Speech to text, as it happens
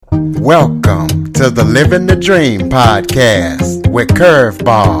Welcome to the Living the Dream podcast with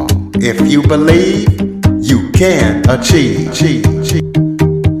Curveball. If you believe, you can achieve.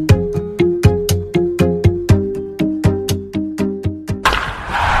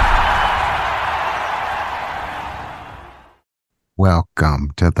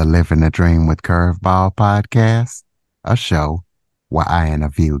 Welcome to the Living the Dream with Curveball podcast, a show where I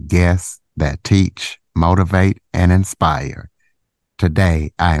interview guests that teach, motivate, and inspire.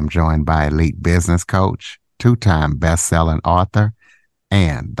 Today, I am joined by elite business coach, two-time best-selling author,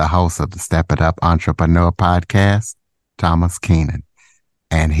 and the host of the Step It Up Entrepreneur podcast, Tomas Keenan.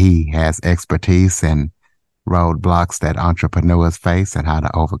 And he has expertise in roadblocks that entrepreneurs face and how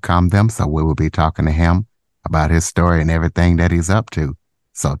to overcome them. So we will be talking to him about his story and everything that he's up to.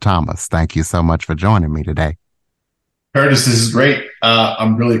 So, Tomas, thank you so much for joining me today. Curtis, this is great.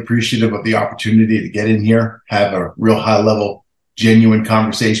 I'm really appreciative of the opportunity to get in here, have a real high-level, genuine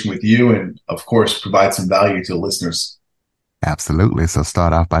conversation with you, and, of course, provide some value to the listeners. Absolutely. So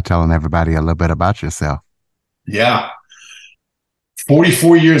start off by telling everybody a little bit about yourself. Yeah.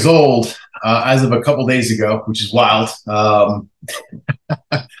 44 years old as of a couple days ago, which is wild.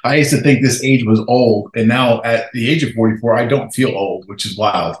 I used to think this age was old, and now at the age of 44, I don't feel old, which is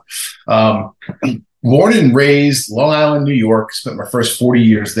wild. Born and raised Long Island, New York, spent my first 40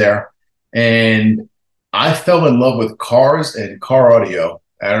 years there, and I fell in love with cars and car audio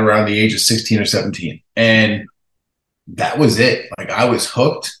at around the age of 16 or 17. And that was it. Like, I was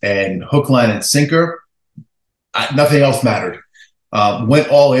hooked, and hook, line, and sinker. Nothing else mattered. Went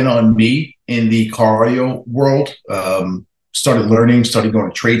all in on me in the car audio world. Started learning, started going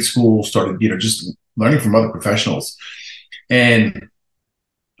to trade school, started, just learning from other professionals. And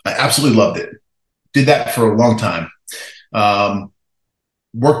I absolutely loved it. Did that for a long time.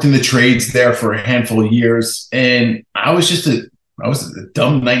 Worked in the trades there for a handful of years. And I was a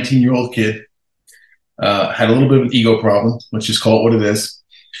dumb 19-year-old kid. Had a little bit of an ego problem. Let's just call it what it is.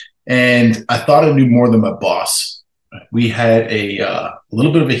 And I thought I knew more than my boss. We had a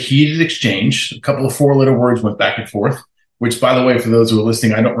little bit of a heated exchange. A couple of four-letter words went back and forth, which, by the way, for those who are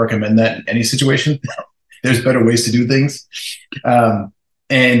listening, I don't recommend that in any situation. There's better ways to do things.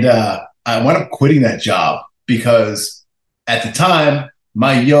 And I wound up quitting that job because at the time,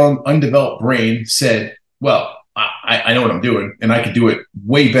 my young, undeveloped brain said, well, I know what I'm doing, and I can do it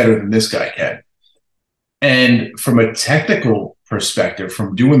way better than this guy can. And from a technical perspective,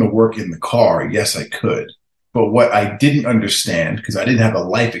 from doing the work in the car, yes, I could. But what I didn't understand, because I didn't have a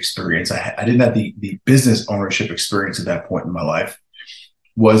life experience, I didn't have the business ownership experience at that point in my life,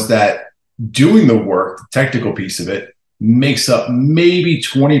 was that doing the work, the technical piece of it, makes up maybe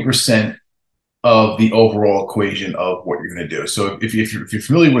 20% of the overall equation of what you're going to do. So if you're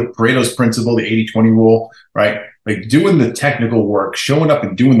familiar with Pareto's principle, the 80-20 rule, right? Like, doing the technical work, showing up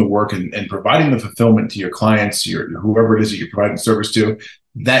and doing the work, and providing the fulfillment to your clients, whoever it is that you're providing service to,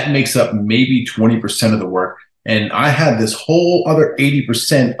 that makes up maybe 20% of the work. And I had this whole other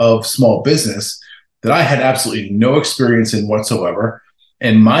 80% of small business that I had absolutely no experience in whatsoever.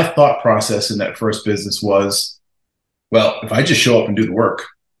 And my thought process in that first business was, well, if I just show up and do the work,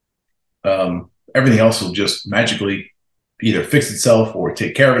 everything else will just magically either fix itself or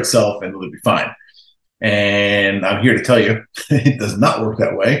take care of itself, and it'll be fine. And I'm here to tell you, it does not work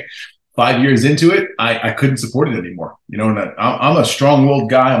that way. 5 years into it, I couldn't support it anymore. And I'm a strong-willed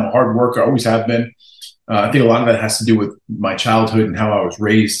guy. I'm a hard worker. I always have been. I think a lot of that has to do with my childhood and how I was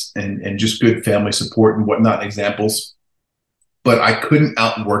raised, and just good family support and whatnot, examples. But I couldn't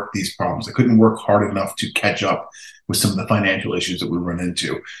outwork these problems. I couldn't work hard enough to catch up with some of the financial issues that we run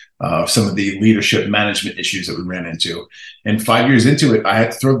into, some of the leadership management issues that we ran into. And 5 years into it, I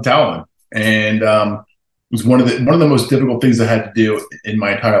had to throw the towel in. And it was one of the most difficult things I had to do in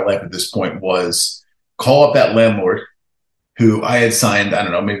my entire life at this point was call up that landlord who I had signed, I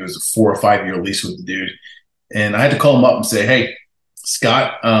don't know, maybe it was a 4 or 5 year lease with the dude. And I had to call him up and say, hey,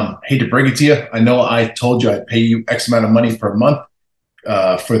 Scott, hate to break it to you. I know I told you I'd pay you X amount of money per month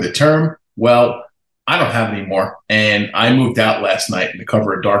for the term. Well, I don't have any more. And I moved out last night in the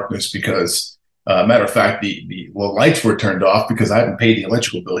cover of darkness because, matter of fact, the lights were turned off because I haven't paid the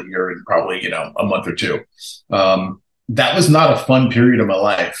electrical bill here in probably, a month or two. That was not a fun period of my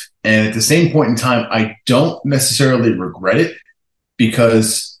life. And at the same point in time, I don't necessarily regret it,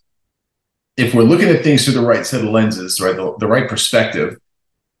 because if we're looking at things through the right set of lenses, right, the right perspective,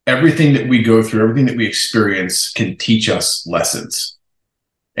 everything that we go through, everything that we experience can teach us lessons.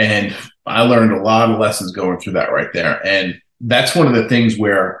 And I learned a lot of lessons going through that right there. And that's one of the things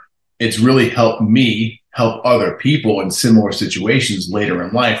where it's really helped me help other people in similar situations later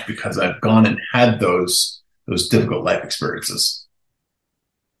in life, because I've gone and had those difficult life experiences.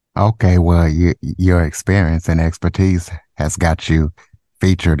 Okay, well, your experience and expertise has got you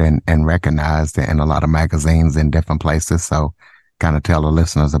featured and recognized in a lot of magazines in different places. So, kind of tell the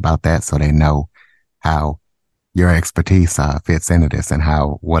listeners about that so they know how your expertise fits into this and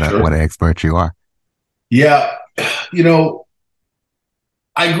how what Sure. an expert you are. Yeah. You know,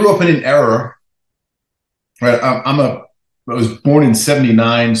 I grew up in an era, right? I was born in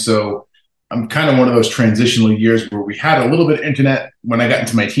 79. So I'm kind of one of those transitional years where we had a little bit of internet when I got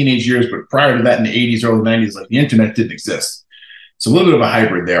into my teenage years, but prior to that in the 80s, early 90s, like the internet didn't exist. So a little bit of a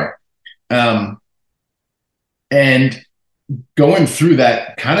hybrid there. Um, and going through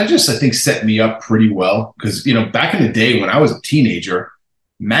that kind of just, I think, set me up pretty well. Because, back in the day when I was a teenager,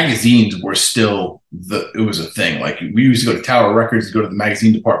 magazines were still it was a thing. Like we used to go to Tower Records, go to the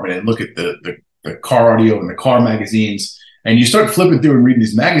magazine department and look at the car audio and the car magazines. And you start flipping through and reading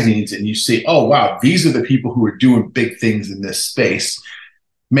these magazines and you see, oh, wow, these are the people who are doing big things in this space.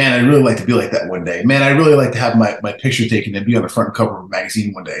 Man, I'd really like to be like that one day. Man, I'd really like to have my picture taken and be on the front cover of a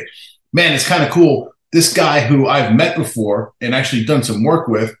magazine one day. Man, it's kind of cool. This guy who I've met before and actually done some work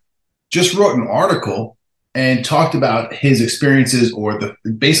with just wrote an article and talked about his experiences or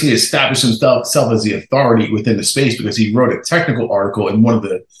basically established himself as the authority within the space because he wrote a technical article in one of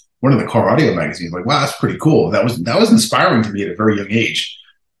the car audio magazines. Like, wow, that's pretty cool. That was inspiring to me at a very young age.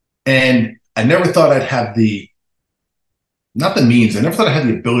 And I never thought I'd have not the means, I never thought I had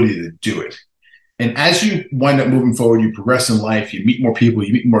the ability to do it. And as you wind up moving forward, you progress in life, you meet more people,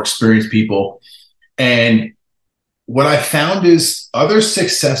 you meet more experienced people. And what I found is other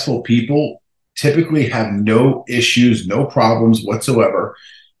successful people typically have no issues, no problems whatsoever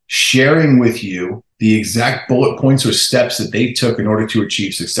sharing with you the exact bullet points or steps that they took in order to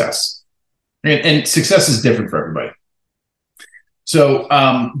achieve success. And success is different for everybody. So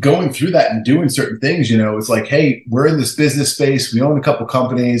going through that and doing certain things, it's like, hey, we're in this business space. We own a couple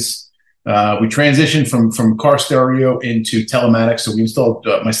companies. We transitioned from car stereo into telematics. So we installed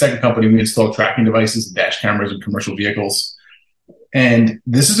my second company. We installed tracking devices and dash cameras in commercial vehicles. And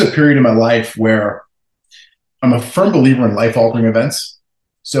this is a period in my life where I'm a firm believer in life-altering events.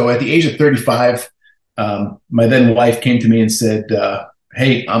 So at the age of 35, my then wife came to me and said,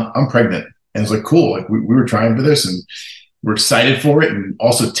 hey, I'm pregnant. And I was like, cool. Like we were trying for this and we're excited for it and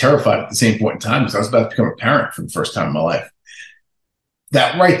also terrified at the same point in time because I was about to become a parent for the first time in my life.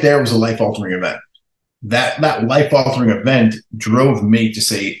 That right there was a life-altering event. That life-altering event drove me to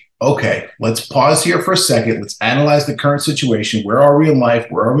say, okay, let's pause here for a second. Let's analyze the current situation. Where are we in life?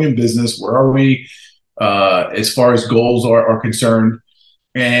 Where are we in business? Where are we as far as goals are concerned?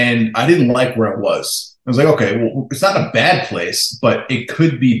 And I didn't like where I was. I was like, okay, well, it's not a bad place, but it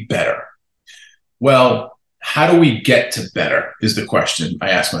could be better. Well, how do we get to better is the question I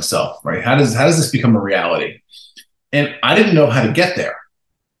asked myself, right? How does this become a reality? And I didn't know how to get there.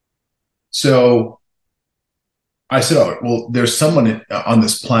 So I said, oh, well, there's someone on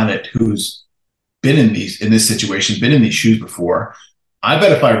this planet who's been in this situation, been in these shoes before. I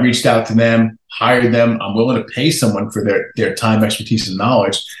bet if I reached out to them, hired them, I'm willing to pay someone for their time, expertise, and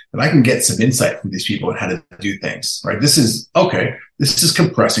knowledge, that I can get some insight from these people on how to do things, right? This is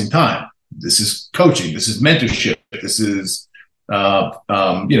compressing time. This is coaching. This is mentorship. This is,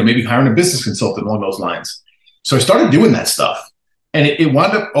 maybe hiring a business consultant along those lines. So I started doing that stuff. And it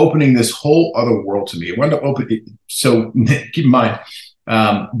wound up opening this whole other world to me. It wound up opening. So keep in mind,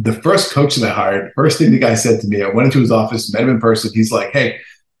 the first coach that I hired, first thing the guy said to me, I went into his office, met him in person. He's like, hey,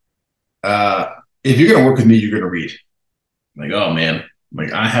 if you're going to work with me, you're going to read. I'm like, oh, man.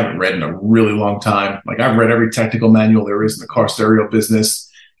 Like, I haven't read in a really long time. Like, I've read every technical manual there is in the car stereo business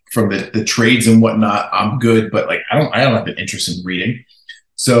from the trades and whatnot. I'm good, but like, I don't have an interest in reading.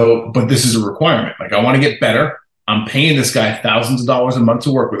 So, but this is a requirement. Like, I want to get better. I'm paying this guy thousands of dollars a month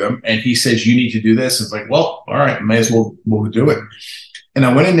to work with him. And he says, you need to do this. It's like, well, all right, may as well we'll do it. And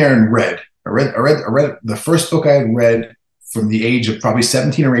I went in there and read. I read the first book I had read from the age of probably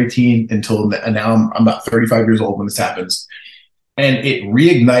 17 or 18 until now I'm about 35 years old when this happens. And it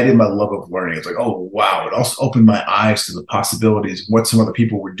reignited my love of learning. It's like, oh, wow. It also opened my eyes to the possibilities of what some other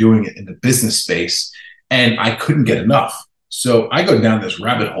people were doing in the business space. And I couldn't get enough. So I go down this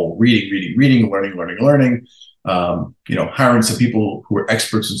rabbit hole, reading, learning. Hiring some people who are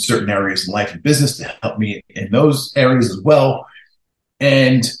experts in certain areas in life and business to help me in those areas as well.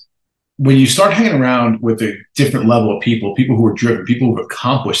 And when you start hanging around with a different level of people who are driven, people who have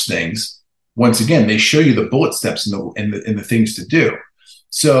accomplished things, once again, they show you the bullet steps and the things to do.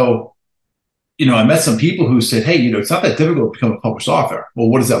 So, I met some people who said, hey, it's not that difficult to become a published author. Well,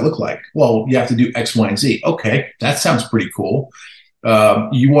 what does that look like? Well, you have to do X, Y, and Z. Okay, that sounds pretty cool.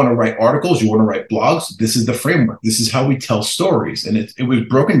 You want to write articles, you want to write blogs. This is the framework. This is how we tell stories. And it was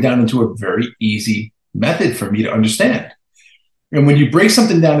broken down into a very easy method for me to understand. And when you break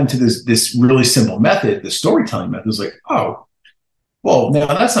something down into this really simple method, the storytelling method is like, oh, well, now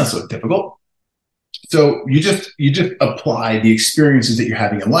that's not so difficult. So you just apply the experiences that you're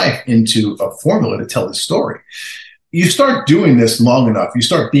having in life into a formula to tell the story. You start doing this long enough, you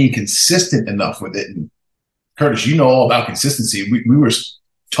start being consistent enough with it. And Curtis, you know all about consistency. We were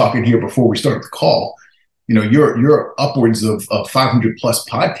talking here before we started the call. You know, you're upwards of 500 plus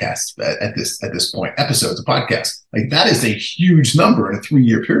podcasts at this point, episodes of podcasts. Like that is a huge number in a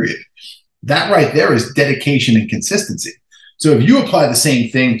 3-year period. That right there is dedication and consistency. So if you apply the same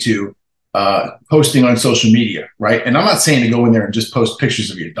thing to posting on social media, right? And I'm not saying to go in there and just post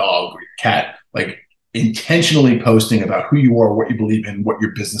pictures of your dog or your cat, like intentionally posting about who you are, what you believe in, what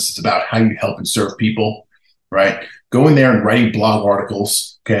your business is about, how you help and serve people, right? Go in there and writing blog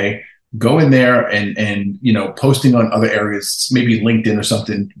articles, okay? Go in there and you know, posting on other areas, maybe LinkedIn or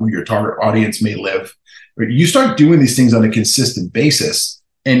something where your target audience may live. You start doing these things on a consistent basis,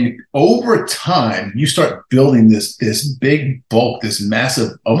 and over time, you start building this big bulk, this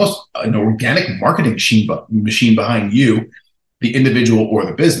massive, almost an organic marketing machine behind you, the individual or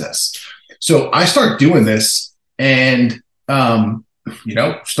the business. So I start doing this, and you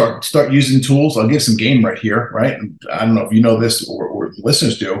know, start using tools. I'll give some game right here, right? I don't know if you know this or the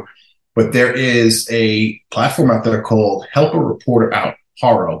listeners do, but there is a platform out there called Help a Reporter Out,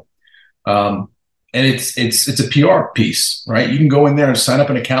 Haro. And it's a PR piece, right? You can go in there and sign up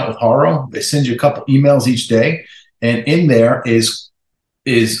an account with Haro. They send you a couple emails each day, and in there is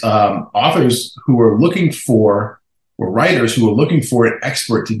authors who are looking for, or writers who are looking for an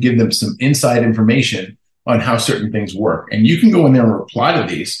expert to give them some inside information on how certain things work. And you can go in there and reply to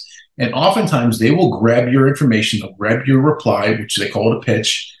these. And oftentimes they will grab your information, they'll grab your reply, which they call it a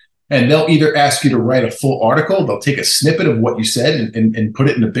pitch, and they'll either ask you to write a full article, they'll take a snippet of what you said and put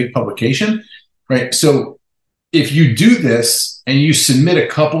it in a big publication, right? So if you do this and you submit a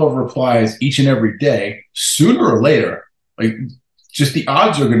couple of replies each and every day, sooner or later, like just the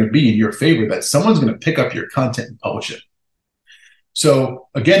odds are going to be in your favor that someone's going to pick up your content and publish it. So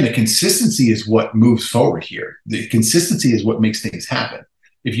again, the consistency is what moves forward here. The consistency is what makes things happen.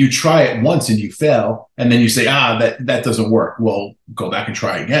 If you try it once and you fail, and then you say, that doesn't work, well, go back and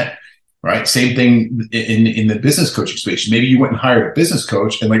try again, right? Same thing in the business coaching space. Maybe you went and hired a business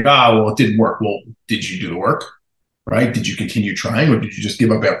coach and like, well, it didn't work. Well, did you do the work, right? Did you continue trying, or did you just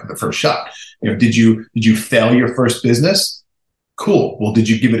give up after the first shot? You know, did you fail your first business? Cool. Well, did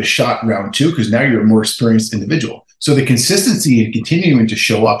you give it a shot round 2? Because now you're a more experienced individual. So the consistency and continuing to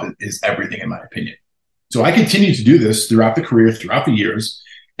show up is everything, in my opinion. So I continue to do this throughout the career, throughout the years.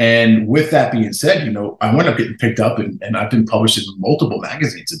 And with that being said, you know, I wound up getting picked up and I've been published in multiple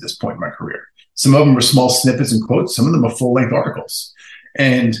magazines at this point in my career. Some of them are small snippets and quotes. Some of them are full-length articles.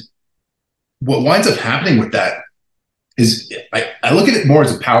 And what winds up happening with that is I look at it more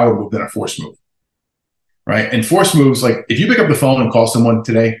as a power move than a force move, right? And force moves, like if you pick up the phone and call someone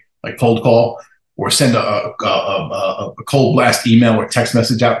today, like cold call, or send a cold blast email or text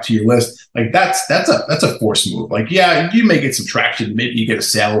message out to your list, like that's a force move. Like, yeah, you may get some traction, maybe you get a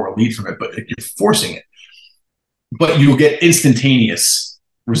sale or a lead from it, but you're forcing it. But you'll get instantaneous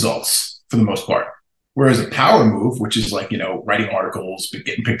results for the most part. Whereas a power move, which is like, you know, writing articles,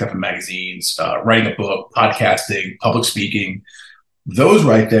 getting picked up in magazines, writing a book, podcasting, public speaking, those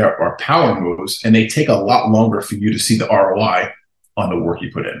right there are power moves, and they take a lot longer for you to see the ROI on the work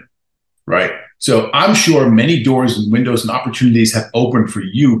you put in, right? So I'm sure many doors and windows and opportunities have opened for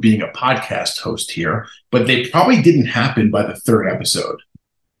you being a podcast host here, but they probably didn't happen by the 3rd episode.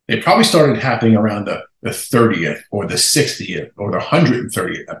 They probably started happening around the 30th or the 60th or the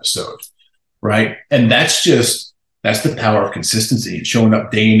 130th episode, right? And that's the power of consistency and showing up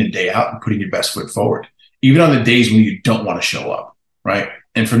day in and day out and putting your best foot forward, even on the days when you don't want to show up, right?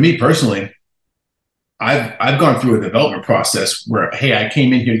 And for me personally, I've gone through a development process where, hey, I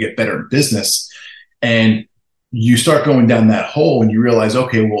came in here to get better in business. And you start going down that hole and you realize,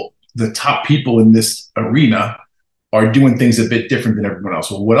 okay, well, the top people in this arena are doing things a bit different than everyone else.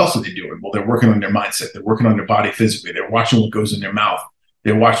 Well, what else are they doing? Well, they're working on their mindset. They're working on their body physically. They're watching what goes in their mouth.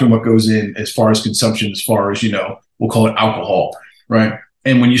 They're watching what goes in as far as consumption, as far as, you know, we'll call it alcohol, right?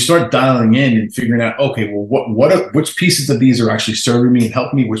 And when you start dialing in and figuring out, okay, well, which pieces of these are actually serving me and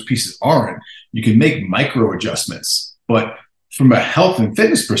helping me, which pieces aren't, you can make micro adjustments. But from a health and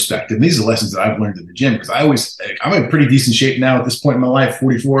fitness perspective, these are lessons that I've learned in the gym, because I'm in pretty decent shape now at this point in my life,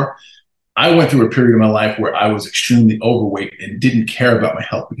 44. I went through a period of my life where I was extremely overweight and didn't care about my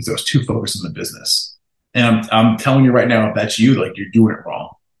health because I was too focused on the business. And I'm telling you right now, if that's you, like, you're doing it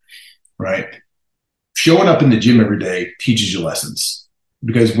wrong, right? Showing up in the gym every day teaches you lessons,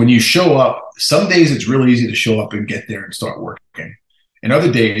 because when you show up, some days it's really easy to show up and get there and start working. And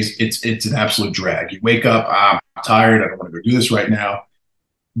other days it's an absolute drag. You wake up, I'm tired, I don't want to go do this right now.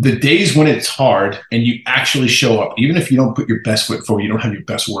 The days when it's hard and you actually show up, even if you don't put your best foot forward, you don't have your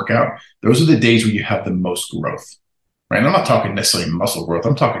best workout, those are the days where you have the most growth, right? And I'm not talking necessarily muscle growth.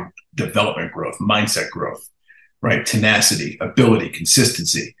 I'm talking development growth, mindset growth, right? Tenacity, ability,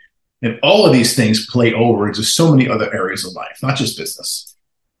 consistency. And all of these things play over into so many other areas of life, not just business.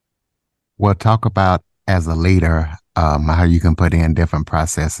 We'll talk about, as a leader, how you can put in different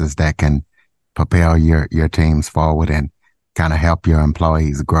processes that can propel your teams forward and kind of help your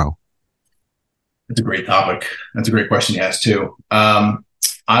employees grow. That's a great topic. That's a great question you asked too. I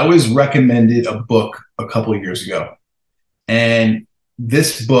was recommended a book a couple of years ago, and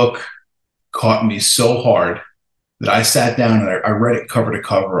this book caught me so hard that I sat down and I read it cover to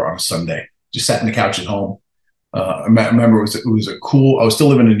cover on a Sunday. Just sat on the couch at home. I remember it was a cool. I was still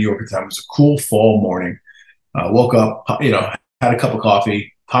living in New York at the time. It was a cool fall morning. Woke up, had a cup of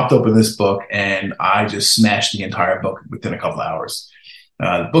coffee, popped open this book, and I just smashed the entire book within a couple of hours.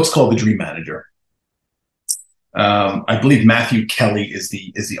 The book's called The Dream Manager. I believe Matthew Kelly is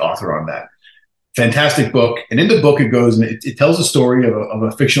the author on that. Fantastic book. And in the book, it goes and it tells a story of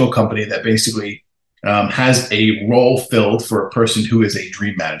a fictional company that basically has a role filled for a person who is a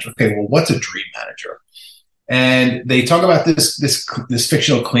dream manager. Okay, well, what's a dream manager? And they talk about this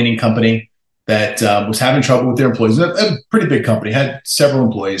fictional cleaning company that was having trouble with their employees. A pretty big company, had several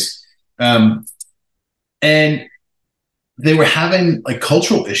employees, and they were having like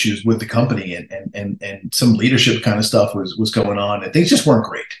cultural issues with the company, and some leadership kind of stuff was going on, and things just weren't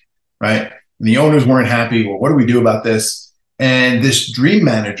great, right? And the owners weren't happy. Well, what do we do about this? And this dream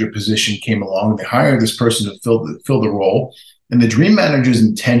manager position came along. They hired this person to fill the role. And the dream manager's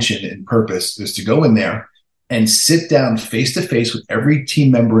intention and purpose is to go in there and sit down face to face with every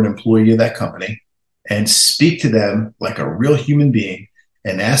team member and employee of that company and speak to them like a real human being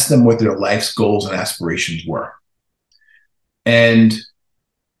and ask them what their life's goals and aspirations were. And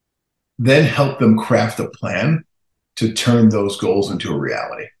then help them craft a plan to turn those goals into a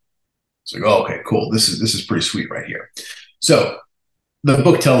reality. It's like, oh, okay, cool. This is pretty sweet right here. So the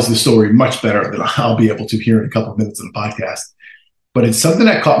book tells the story much better than I'll be able to here in a couple of minutes on the podcast. But it's something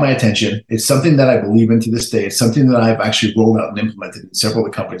that caught my attention. It's something that I believe in to this day. It's something that I've actually rolled out and implemented in several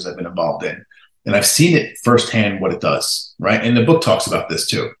of the companies I've been involved in. And I've seen it firsthand what it does, right? And the book talks about this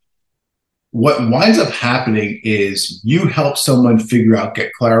too. What winds up happening is you help someone figure out,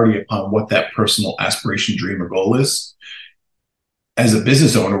 get clarity upon what that personal aspiration, dream, or goal is. As a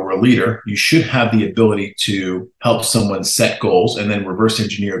business owner or a leader, you should have the ability to help someone set goals and then reverse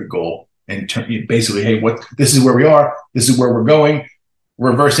engineer the goal and basically, hey, this is where we are, this is where we're going,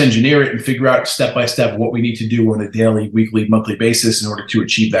 reverse engineer it and figure out step by step what we need to do on a daily, weekly, monthly basis in order to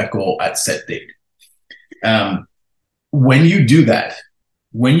achieve that goal at set date. When you do that,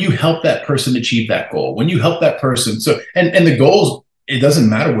 when you help that person achieve that goal, when you help that person, and the goals, it doesn't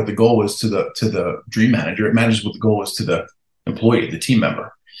matter what the goal is to the dream manager, it matters what the goal is to the employee, the team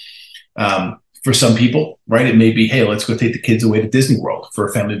member. For some people, right, it may be, hey, let's go take the kids away to Disney World for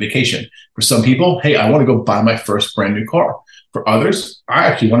a family vacation. For some people, hey, I want to go buy my first brand new car. For others, I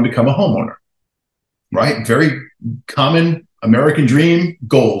actually want to become a homeowner, right? Very common American dream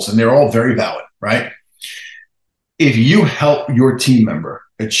goals, and they're all very valid, right? If you help your team member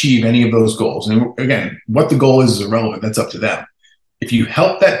achieve any of those goals, and again, what the goal is irrelevant, that's up to them. If you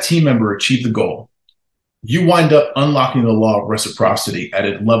help that team member achieve the goal, you wind up unlocking the law of reciprocity at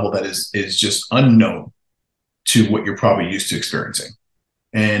a level that is just unknown to what you're probably used to experiencing.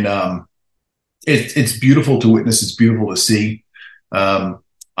 And it's beautiful to witness. It's beautiful to see. I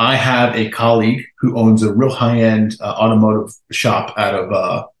have a colleague who owns a real high-end automotive shop out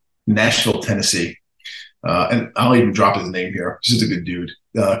of Nashville, Tennessee. And I'll even drop his name here. He's just a good dude.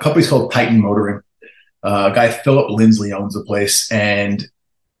 Company's called Titan Motoring. Guy Philip Lindsley owns the place, and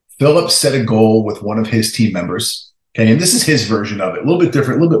Philip set a goal with one of his team members. Okay, and this is his version of it, a little bit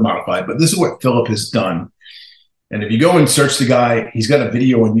different, a little bit modified, but this is what Philip has done. And if you go and search the guy, he's got a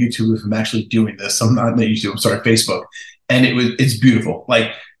video on YouTube of him actually doing this. I'm not YouTube, I'm sorry, Facebook, and it's beautiful.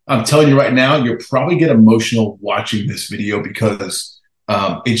 Like, I'm telling you right now, you'll probably get emotional watching this video because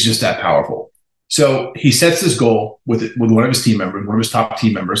it's just that powerful. So he sets this goal with one of his team members, one of his top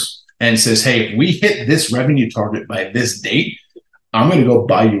team members, and says, hey, if we hit this revenue target by this date, I'm going to go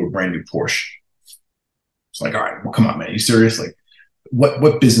buy you a brand new Porsche. It's like, all right, well, come on, man. Are you serious? Like,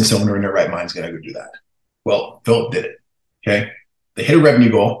 what business owner in their right mind is going to go do that? Well, Philip did it. Okay. They hit a revenue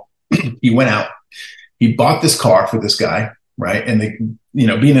goal. He went out. He bought this car for this guy, right? And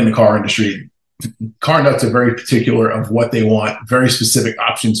being in the car industry, car nuts are very particular of what they want, very specific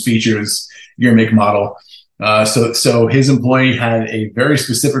options, features, year, make, model. So his employee had a very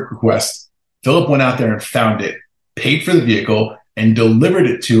specific request. Philip went out there and found it, paid for the vehicle, and delivered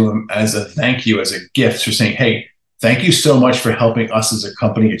it to him as a thank you, as a gift for saying, hey, thank you so much for helping us as a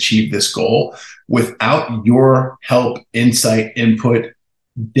company achieve this goal. Without your help, insight, input,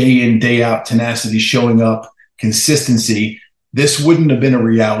 day in, day out, tenacity, showing up, consistency, this wouldn't have been a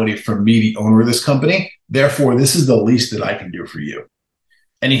reality for me, the owner of this company. Therefore, this is the least that I can do for you.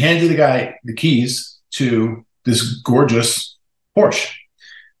 And he handed the guy the keys to this gorgeous Porsche.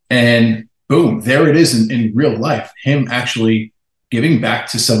 And boom, there it is in real life, him actually giving back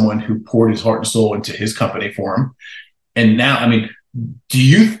to someone who poured his heart and soul into his company for him. And now, I mean, do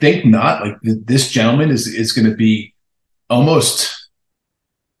you think not? Like this gentleman is going to be almost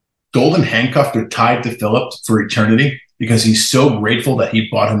golden handcuffed or tied to Philip for eternity because he's so grateful that he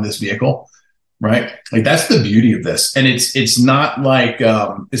bought him this vehicle, right? Like that's the beauty of this. And it's not like,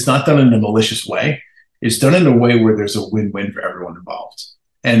 it's not done in a malicious way. It's done in a way where there's a win-win for everyone involved.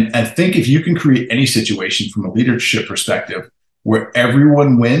 And I think if you can create any situation from a leadership perspective where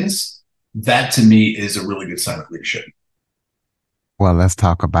everyone wins, that to me is a really good sign of leadership. Well, let's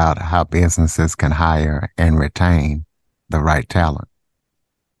talk about how businesses can hire and retain the right talent.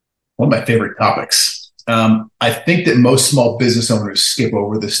 One of my favorite topics. I think that most small business owners skip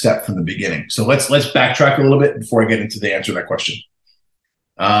over this step from the beginning. So let's backtrack a little bit before I get into the answer to that question.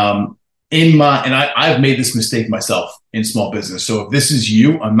 I've made this mistake myself in small business. So if this is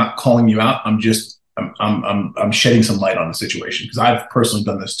you, I'm not calling you out. I'm shedding some light on the situation because I've personally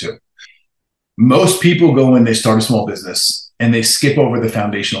done this too. Most people go in, they start a small business and they skip over the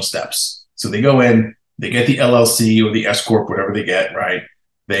foundational steps. So they go in, they get the LLC or the S Corp, whatever they get, right?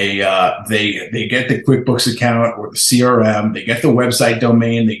 They get the QuickBooks account or the CRM. They get the website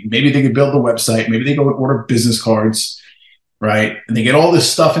domain. Maybe they can build the website. Maybe they go and order business cards, right? And they get all this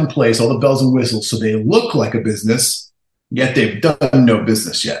stuff in place, all the bells and whistles, so they look like a business, yet they've done no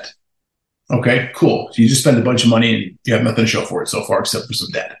business yet. Okay, cool. So you just spend a bunch of money and you have nothing to show for it so far except for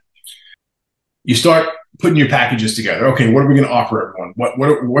some debt. You start putting your packages together. Okay, what are we going to offer everyone?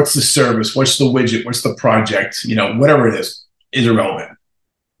 What's the service? What's the widget? What's the project? Whatever it is irrelevant.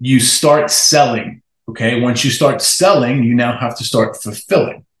 You start selling. Okay, once you start selling, you now have to start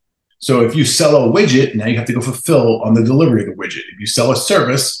fulfilling. So if you sell a widget, now you have to go fulfill on the delivery of the widget. If you sell a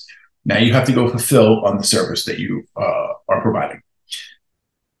service, now you have to go fulfill on the service that you are providing.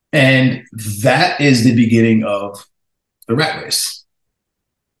 And that is the beginning of the rat race,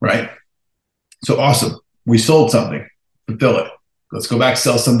 right? So awesome. We sold something, fulfill it. Let's go back,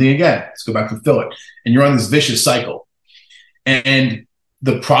 sell something again. Let's go back, fulfill it. And you're on this vicious cycle. And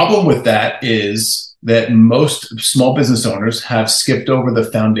the problem with that is that most small business owners have skipped over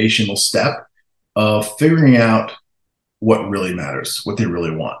the foundational step of figuring out what really matters, what they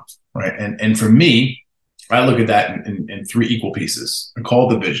really want, right? And for me, I look at that in three equal pieces. I call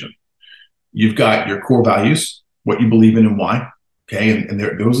it the vision. You've got your core values, what you believe in and why, okay? And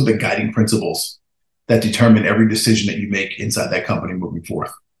those are the guiding principles that determine every decision that you make inside that company moving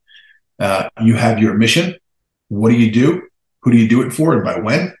forth. You have your mission. What do you do? Who do you do it for and by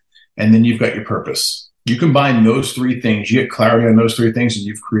when? And then you've got your purpose. You combine those three things, you get clarity on those three things, and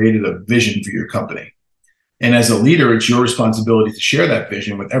you've created a vision for your company. And as a leader, it's your responsibility to share that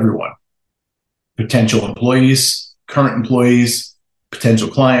vision with everyone. Potential employees, current employees, potential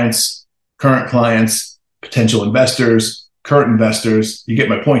clients, current clients, potential investors, current investors. You get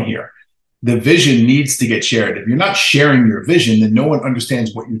my point here. The vision needs to get shared. If you're not sharing your vision, then no one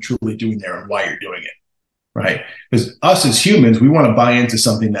understands what you're truly doing there and why you're doing it, right? Because us as humans, we want to buy into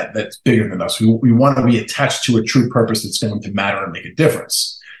something that's bigger than us. We want to be attached to a true purpose that's going to matter and make a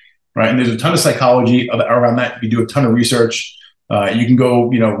difference, right? And there's a ton of psychology around that. You do a ton of research. You can go,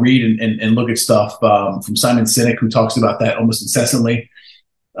 read and look at stuff from Simon Sinek, who talks about that almost incessantly.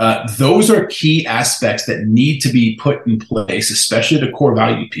 Those are key aspects that need to be put in place, especially the core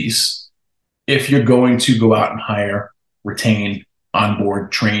value piece, if you're going to go out and hire, retain,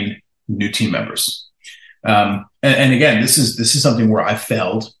 onboard, train new team members. And again, this is something where I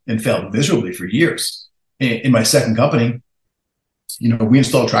failed miserably for years. In my second company, we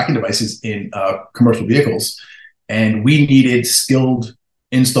installed tracking devices in commercial vehicles, and we needed skilled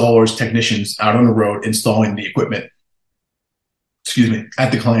installers, technicians out on the road installing the equipment,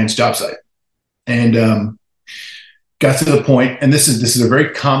 at the client's job site. And got to the point, and this is a very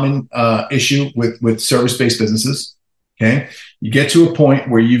common issue with service-based businesses. Okay, you get to a point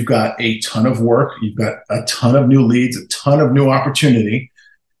where you've got a ton of work, you've got a ton of new leads, a ton of new opportunity,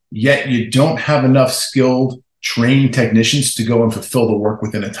 yet you don't have enough skilled, trained technicians to go and fulfill the work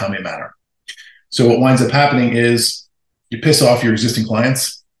within a timely manner. So what winds up happening is you piss off your existing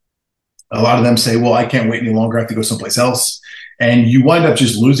clients. A lot of them say, well, I can't wait any longer. I have to go someplace else. And you wind up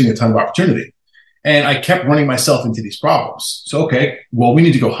just losing a ton of opportunity. And I kept running myself into these problems. So, okay, well, we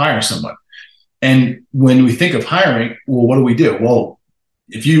need to go hire someone. And when we think of hiring, well, what do? Well,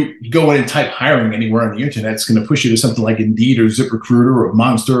 if you go in and type hiring anywhere on the internet, it's going to push you to something like Indeed or ZipRecruiter or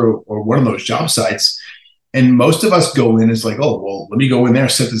Monster or one of those job sites. And most of us go in, it's like, oh, well, let me go in there,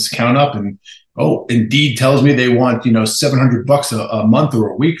 set this account up. And, oh, Indeed tells me they want, $700 a month or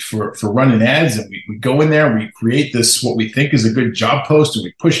a week for running ads. And we go in there, we create this, what we think is a good job post, and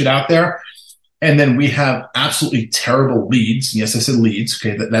we push it out there. And then we have absolutely terrible leads. Yes, I said leads.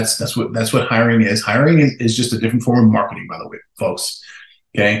 Okay, that's what hiring is. Hiring is just a different form of marketing, by the way, folks.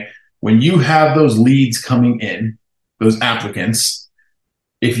 Okay, when you have those leads coming in, those applicants,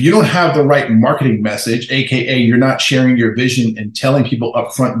 if you don't have the right marketing message, aka you're not sharing your vision and telling people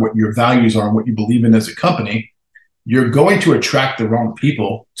upfront what your values are and what you believe in as a company, you're going to attract the wrong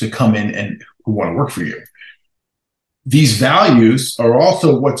people to come in and who want to work for you. These values are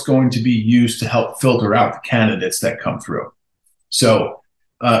also what's going to be used to help filter out the candidates that come through. So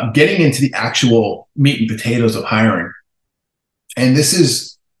getting into the actual meat and potatoes of hiring, and this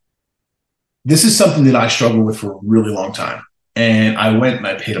is something that I struggled with for a really long time. And I went and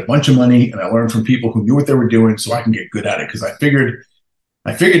I paid a bunch of money and I learned from people who knew what they were doing so I can get good at it. Because I figured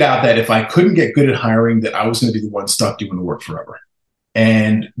out that if I couldn't get good at hiring, that I was going to be the one stuck doing the work forever.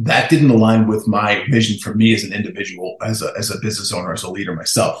 And that didn't align with my vision for me as an individual, as a business owner, as a leader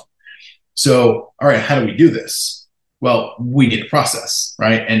myself. So, all right, how do we do this? Well, we need a process,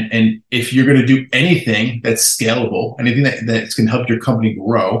 right? And if you're going to do anything that's scalable, anything that's going to help your company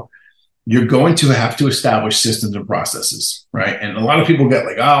grow, you're going to have to establish systems and processes, right? And a lot of people get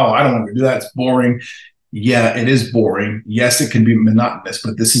like, oh, I don't want to do that. It's boring. Yeah, it is boring. Yes, it can be monotonous,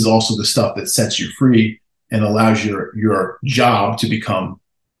 but this is also the stuff that sets you free and allows your job to become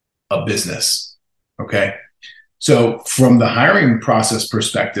a business, okay? So from the hiring process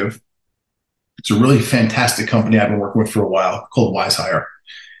perspective, it's a really fantastic company I've been working with for a while called WiseHire.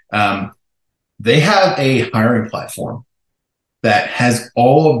 They have a hiring platform that has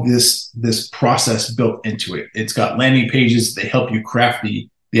all of this process built into it. It's got landing pages. They help you craft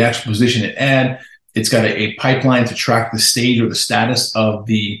the actual position and ad. It's got a pipeline to track the stage or the status of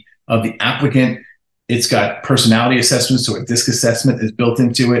the applicant. It's got personality assessments, so a DISC assessment is built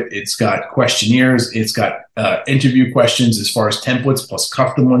into it. It's got questionnaires. It's got interview questions as far as templates plus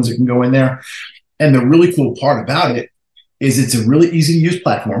custom ones that can go in there. And the really cool part about it is it's a really easy to use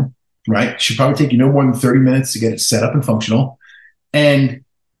platform, right? It should probably take you no more than 30 minutes to get it set up and functional. And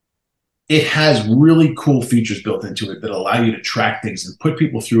it has really cool features built into it that allow you to track things and put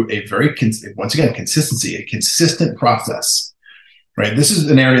people through a very, once again, consistency, a consistent process, right? This is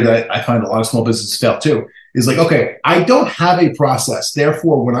an area that I find a lot of small businesses fail too, is like, okay, I don't have a process.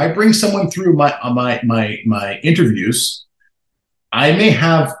 Therefore, when I bring someone through my interviews, I may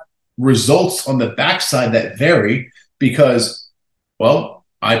have results on the backside that vary because, well,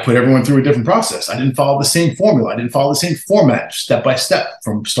 I put everyone through a different process. I didn't follow the same formula. I didn't follow the same format, step by step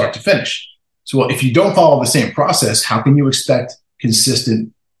from start to finish. So well, if you don't follow the same process, how can you expect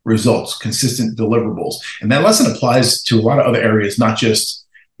consistent results, consistent deliverables? And that lesson applies to a lot of other areas, not just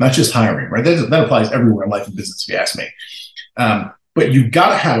hiring, right? That applies everywhere in life and business, if you ask me. But you've got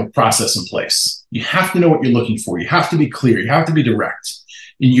to have a process in place. You have to know what you're looking for. You have to be clear. You have to be direct.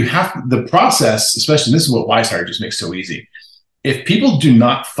 And you have the process, especially, this is what WiseHire just makes so easy. If people do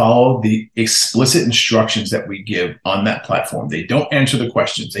not follow the explicit instructions that we give on that platform, they don't answer the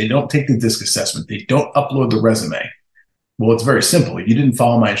questions, they don't take the DISC assessment, they don't upload the resume. Well, it's very simple. You didn't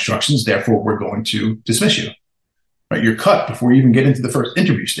follow my instructions, therefore we're going to dismiss you. Right? You're cut before you even get into the first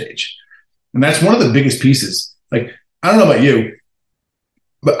interview stage. And that's one of the biggest pieces. Like, I don't know about you,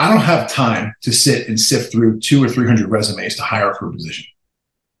 but I don't have time to sit and sift through 200 or 300 resumes to hire for a position.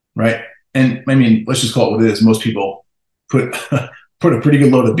 Right? And I mean, let's just call it what it is. Most people put a pretty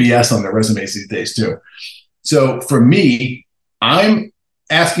good load of BS on their resumes these days too. So for me, I'm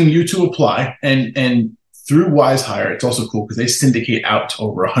asking you to apply, and through WiseHire, it's also cool because they syndicate out to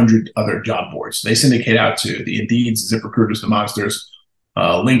over 100 other job boards. They syndicate out to the Indeeds, ZipRecruiters, the Monsters,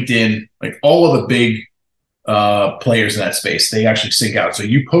 LinkedIn, like all of the big players in that space. They actually sync out. So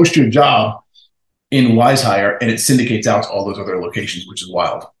you post your job in WiseHire and it syndicates out to all those other locations, which is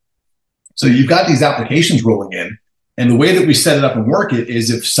wild. So you've got these applications rolling in. And the way that we set it up and work it is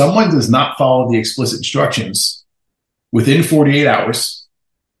if someone does not follow the explicit instructions within 48 hours,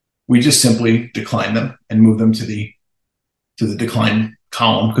 we just simply decline them and move them to the decline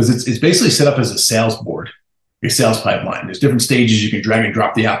column because it's basically set up as a sales board, your sales pipeline. There's different stages you can drag and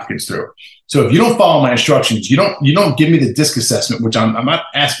drop the applicants through. So if you don't follow my instructions, you don't give me the disc assessment, which I'm not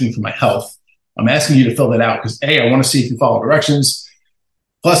asking for my health. I'm asking you to fill that out because I want to see if you follow directions.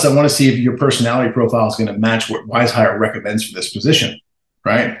 Plus, I want to see if your personality profile is going to match what Wise Hire recommends for this position,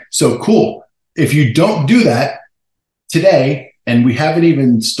 right? So cool. If you don't do that today, and we haven't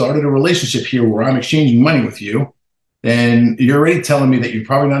even started a relationship here where I'm exchanging money with you, then you're already telling me that you're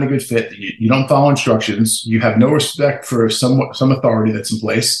probably not a good fit, that you don't follow instructions, you have no respect for some authority that's in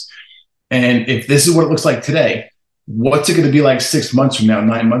place. And if this is what it looks like today, what's it going to be like 6 months from now,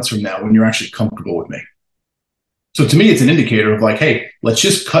 9 months from now, when you're actually comfortable with me? So to me, it's an indicator of like, hey, let's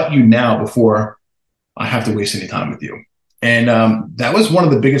just cut you now before I have to waste any time with you. And that was one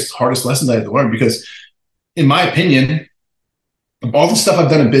of the biggest, hardest lessons I had to learn because, in my opinion, of all the stuff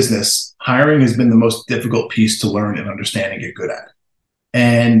I've done in business, hiring has been the most difficult piece to learn and understand and get good at.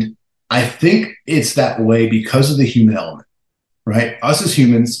 And I think it's that way because of the human element, right? Us as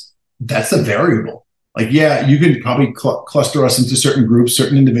humans, that's the variable. Like, yeah, you can probably cluster us into certain groups,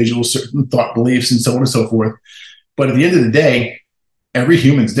 certain individuals, certain thought beliefs, and so on and so forth. But at the end of the day, every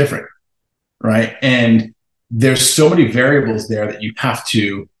human's different, right? And there's so many variables there that you have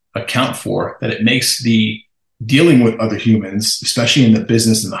to account for that it makes the dealing with other humans, especially in the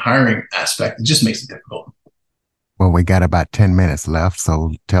business and the hiring aspect, it just makes it difficult. Well, we got about 10 minutes left,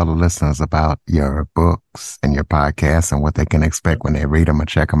 so tell the listeners about your books and your podcasts and what they can expect when they read them or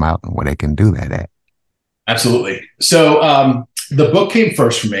check them out and where they can do that at. Absolutely. So the book came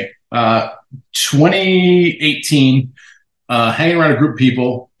first for me. 2018, hanging around a group of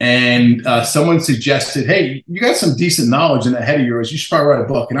people, and someone suggested, hey, you got some decent knowledge in that head of yours. You should probably write a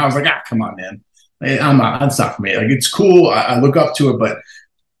book. And I was like, come on, man. That's not for me. Like, it's cool. I look up to it, but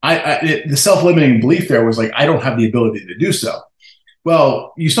the self-limiting belief there was like, I don't have the ability to do so.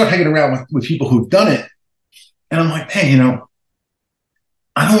 Well, you start hanging around with people who've done it. And I'm like, hey, I don't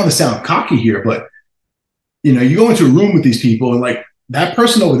want to sound cocky here, but you go into a room with these people and like that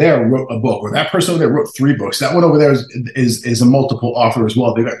person over there wrote a book, or that person over there wrote 3 books. That one over there is a multiple author as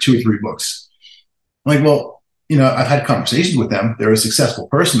well. They've got 2 or 3 books. I'm like, well, I've had conversations with them. They're a successful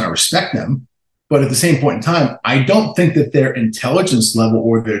person. I respect them. But at the same point in time, I don't think that their intelligence level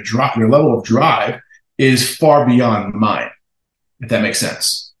or their level of drive is far beyond mine, if that makes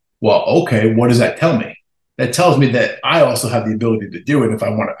sense. Well, okay, what does that tell me? That tells me that I also have the ability to do it if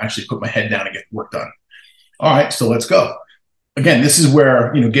I want to actually put my head down and get the work done. All right, so let's go. Again, this is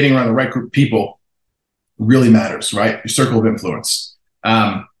where, getting around the right group of people really matters, right? Your circle of influence.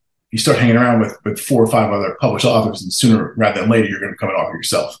 You start hanging around with 4 or 5 other published authors, and sooner rather than later, you're going to become an author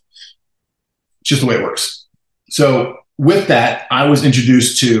yourself. It's just the way it works. So with that, I was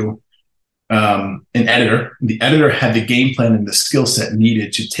introduced to an editor. The editor had the game plan and the skill set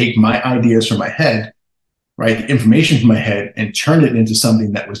needed to take my ideas from my head, right, the information from my head, and turn it into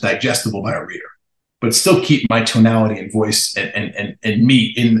something that was digestible by a reader, but still keep my tonality and voice and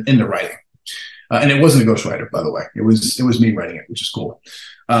me in the writing. And it wasn't a ghostwriter, by the way. It was me writing it, which is cool.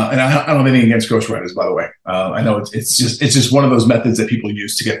 And I don't have anything against ghostwriters, by the way. I know it's just one of those methods that people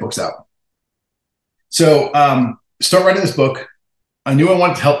use to get books out. So start writing this book. I knew I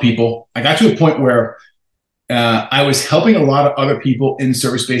wanted to help people. I got to a point where I was helping a lot of other people in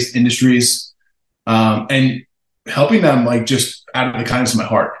service-based industries and helping them like just out of the kindness of my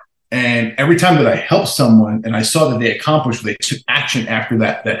heart. And every time that I helped someone and I saw that they accomplished, they took action after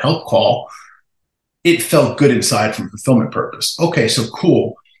that help call, it felt good inside from a fulfillment purpose. Okay, so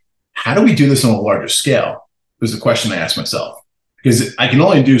cool. How do we do this on a larger scale? Was the question I asked myself. Because I can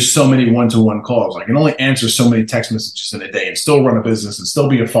only do so many one-to-one calls. I can only answer so many text messages in a day and still run a business and still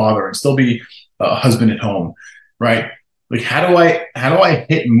be a father and still be a husband at home, right? Like, how do I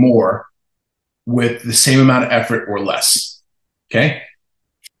hit more with the same amount of effort or less? Okay.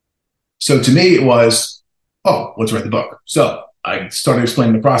 So to me, it was, let's write the book. So I started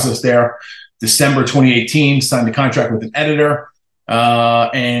explaining the process there. December 2018, signed a contract with an editor,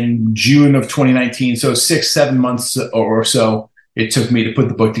 and June of 2019. So 6-7 months or so it took me to put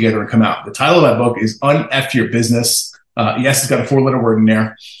the book together and come out. The title of that book is Un-F Your Business. Yes, it's got a 4-letter word in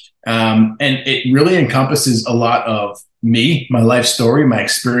there. And it really encompasses a lot of me, my life story, my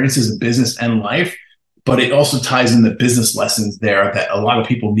experiences in business and life, but it also ties in the business lessons there that a lot of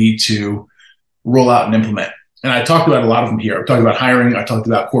people need to roll out and implement. And I talked about a lot of them here. I talked about hiring. I talked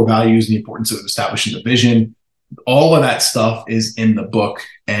about core values and the importance of establishing a vision. All of that stuff is in the book.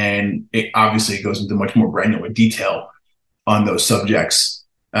 And it obviously goes into much more granular detail on those subjects.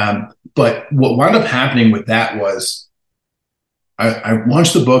 But what wound up happening with that was I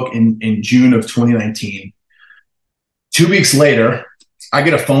launched the book in June of 2019. 2 weeks later, I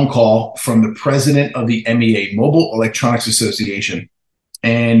get a phone call from the president of the MEA, Mobile Electronics Association.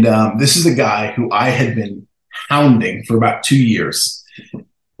 And this is a guy who I had been hounding for about 2 years.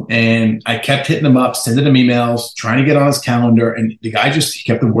 And I kept hitting him up, sending him emails, trying to get on his calendar. And the guy he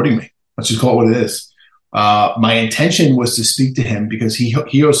kept avoiding me. Let's just call it what it is. My intention was to speak to him because he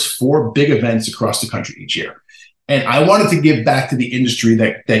hosts 4 big events across the country each year. And I wanted to give back to the industry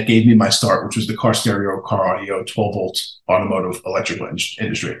that gave me my start, which was the car stereo, car audio, 12-volt automotive electrical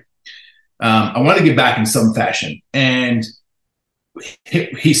industry. I wanted to give back in some fashion. And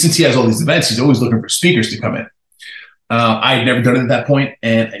since he has all these events, he's always looking for speakers to come in. I had never done it at that point,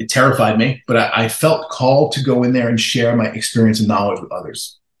 and it terrified me, but I felt called to go in there and share my experience and knowledge with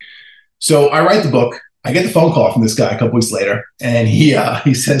others. So I write the book. I get the phone call from this guy a couple weeks later, and he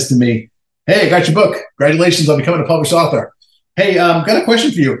says to me, "Hey, I got your book. Congratulations on becoming a published author. Hey, got a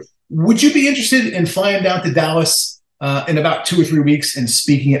question for you. Would you be interested in flying down to Dallas in about 2 or 3 weeks and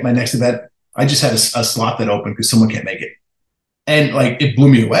speaking at my next event?" I just had a slot that opened because someone can't make it. And it blew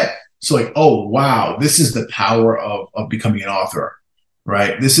me away. So oh, wow, this is the power of becoming an author,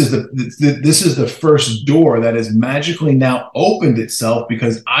 right? This is the first door that has magically now opened itself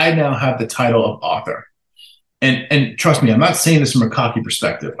because I now have the title of author. And trust me, I'm not saying this from a cocky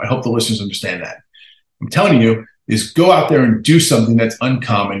perspective. I hope the listeners understand that. I'm telling you is go out there and do something that's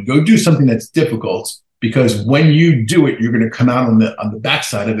uncommon. Go do something that's difficult, because when you do it, you're going to come out on the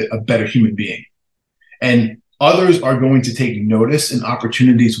backside of it a better human being. And others are going to take notice, and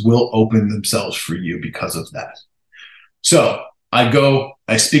opportunities will open themselves for you because of that. So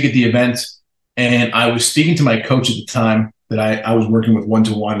I speak at the event, and I was speaking to my coach at the time that I was working with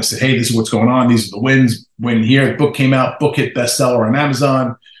one-to-one. I said, "Hey, this is what's going on. These are the wins. When here, the book came out, book hit bestseller on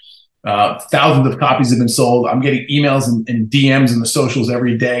Amazon. Thousands of copies have been sold. I'm getting emails and DMs in the socials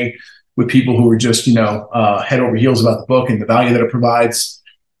every day with people who are just, head over heels about the book and the value that it provides."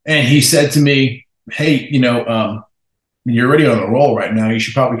 And he said to me, "Hey, you're already on a roll right now. You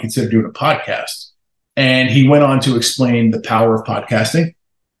should probably consider doing a podcast." And he went on to explain the power of podcasting.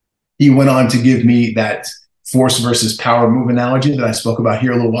 He went on to give me that force versus power move analogy that I spoke about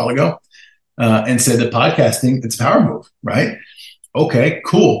here a little while ago, and said that podcasting, it's a power move, right? Okay,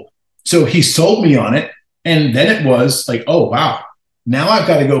 cool. So he sold me on it. And then it was oh, wow. Now I've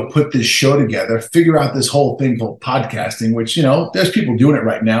got to go put this show together, figure out this whole thing called podcasting, which, there's people doing it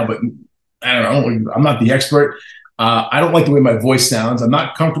right now, but I don't know. I'm not the expert. I don't like the way my voice sounds. I'm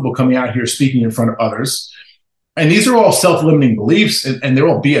not comfortable coming out here speaking in front of others. And these are all self-limiting beliefs, and they're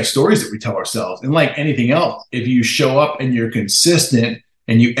all BS stories that we tell ourselves. And like anything else, if you show up and you're consistent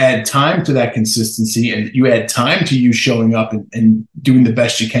and you add time to that consistency and you add time to you showing up and doing the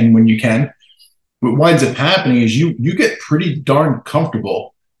best you can when you can, what winds up happening is you get pretty darn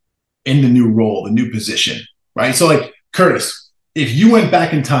comfortable in the new role, the new position, right? So Curtis, if you went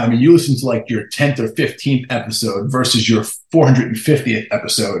back in time and you listened to your 10th or 15th episode versus your 450th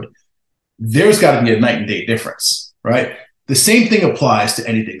episode, there's got to be a night and day difference, right? The same thing applies to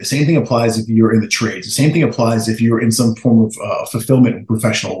anything. The same thing applies if you're in the trades. The same thing applies if you're in some form of fulfillment and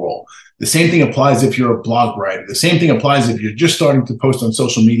professional role. The same thing applies if you're a blog writer. The same thing applies if you're just starting to post on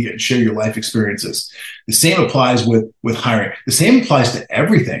social media and share your life experiences. The same applies with hiring. The same applies to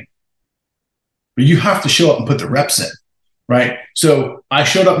everything. But you have to show up and put the reps in, right? So I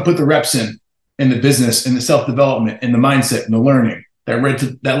showed up and put the reps in the business, in the self-development, in the mindset, and the learning that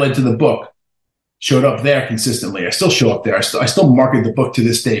led to the book. Showed up there consistently. I still show up there. I still market the book to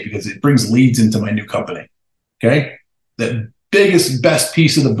this day because it brings leads into my new company. Okay. The biggest, best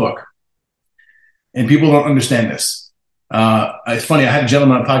piece of the book. And people don't understand this. It's funny. I had a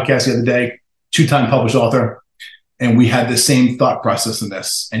gentleman on a podcast the other day, 2-time published author, and we had the same thought process in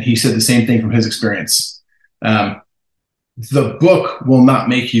this. And he said the same thing from his experience. The book will not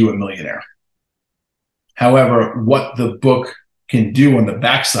make you a millionaire. However, what the book can do on the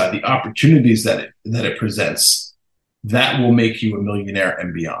backside, the opportunities that it presents, that will make you a millionaire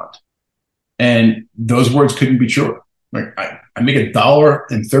and beyond. And those words couldn't be truer. I make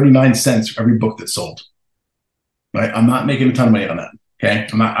 $1.39 for every book that's sold. Right? I'm not making a ton of money on that. Okay.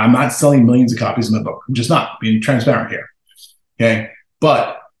 I'm not selling millions of copies of my book. I'm just not being transparent here. Okay.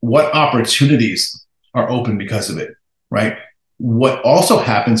 But what opportunities are open because of it, right? What also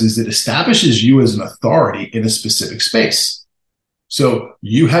happens is it establishes you as an authority in a specific space. So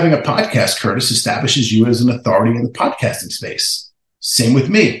you having a podcast, Curtis, establishes you as an authority in the podcasting space. Same with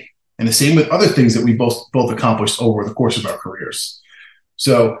me. And the same with other things that we both accomplished over the course of our careers.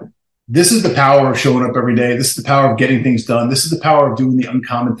 So this is the power of showing up every day. This is the power of getting things done. This is the power of doing the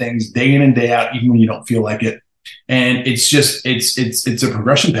uncommon things day in and day out, even when you don't feel like it. And it's a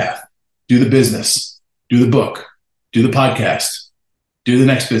progression path. Do the business, do the book, do the podcast, do the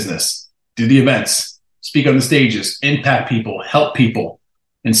next business, do the events, speak on the stages, impact people, help people,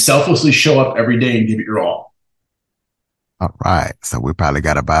 and selflessly show up every day and give it your all. All right. So we probably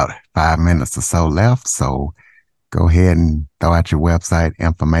got about 5 minutes or so left. So go ahead and throw out your website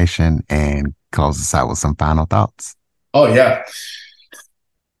information and close us out with some final thoughts. Oh, yeah.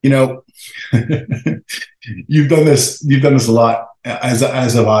 You know, you've done this a lot, as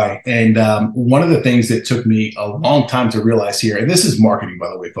have I. And one of the things that took me a long time to realize here, and this is marketing, by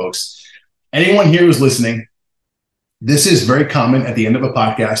the way, folks. Anyone here who's listening, this is very common at the end of a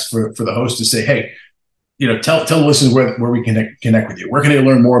podcast for the host to say, hey, tell the listeners where we can connect with you. Where can they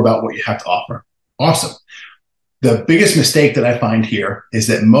learn more about what you have to offer? Awesome. The biggest mistake that I find here is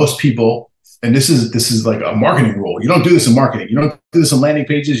that most people, and this is like a marketing rule. You don't do this in marketing. You don't do this on landing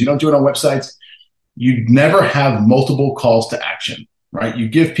pages. You don't do it on websites. You never have multiple calls to action, right? You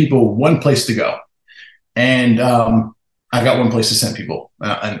give people one place to go. And I got one place to send people.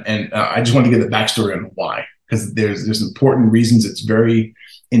 And I just wanted to give the backstory on why, because there's important reasons. It's very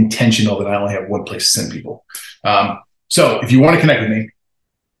intentional that I only have one place to send people. So if you want to connect with me,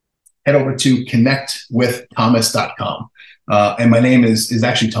 head over to connectwiththomas.com. And my name is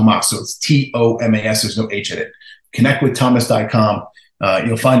actually Tomas. So it's Tomas. There's no H in it. Connectwiththomas.com.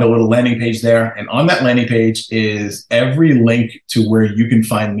 You'll find a little landing page there. And on that landing page is every link to where you can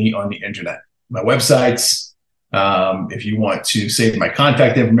find me on the internet. My websites. If you want to save my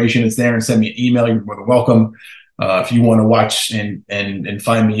contact information, it's there, and send me an email. You're more than welcome. If you want to watch and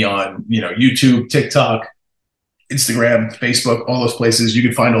find me on, YouTube, TikTok, Instagram, Facebook, all those places, you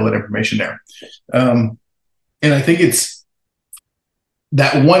can find all that information there. And I think it's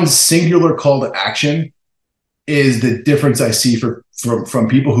that one singular call to action is the difference I see from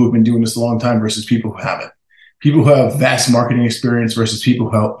people who have been doing this a long time versus people who haven't. People who have vast marketing experience versus people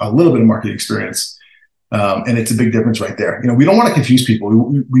who have a little bit of marketing experience. And it's a big difference right there. We don't want to confuse people.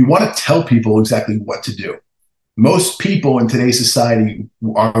 We want to tell people exactly what to do. Most people in today's society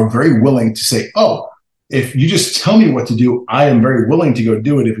are very willing to say, oh, if you just tell me what to do, I am very willing to go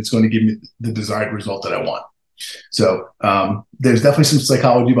do it if it's going to give me the desired result that I want. So there's definitely some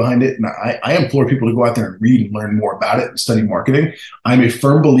psychology behind it. And I implore people to go out there and read and learn more about it and study marketing. I'm a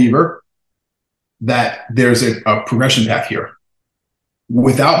firm believer that there's a progression path here.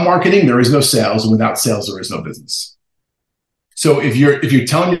 Without marketing, there is no sales. And without sales, there is no business. So if you're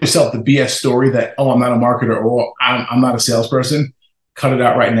telling yourself the BS story that, oh, I'm not a marketer, or I'm not a salesperson, cut it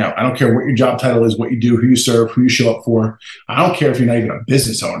out right now. I don't care what your job title is, what you do, who you serve, who you show up for. I don't care if you're not even a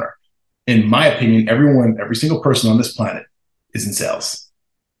business owner. In my opinion, every single person on this planet is in sales.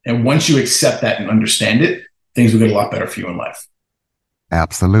 And once you accept that and understand it, things will get a lot better for you in life.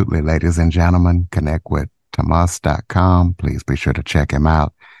 Absolutely. Ladies and gentlemen, connect with Tomas.com. Please be sure to check him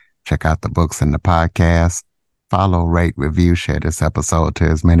out. Check out the books and the podcast. Follow, rate, review, share this episode to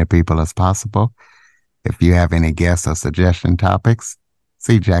as many people as possible. If you have any guests or suggestion topics,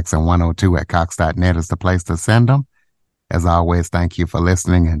 cjackson102@cox.net is the place to send them. As always, thank you for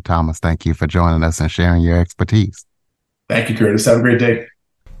listening. And Thomas, thank you for joining us and sharing your expertise. Thank you, Curtis. Have a great day.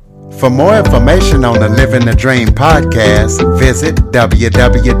 For more information on the Living the Dream podcast, visit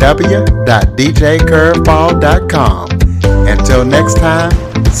www.djcurveball.com. Until next time,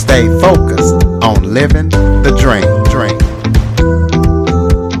 stay focused on living the dream.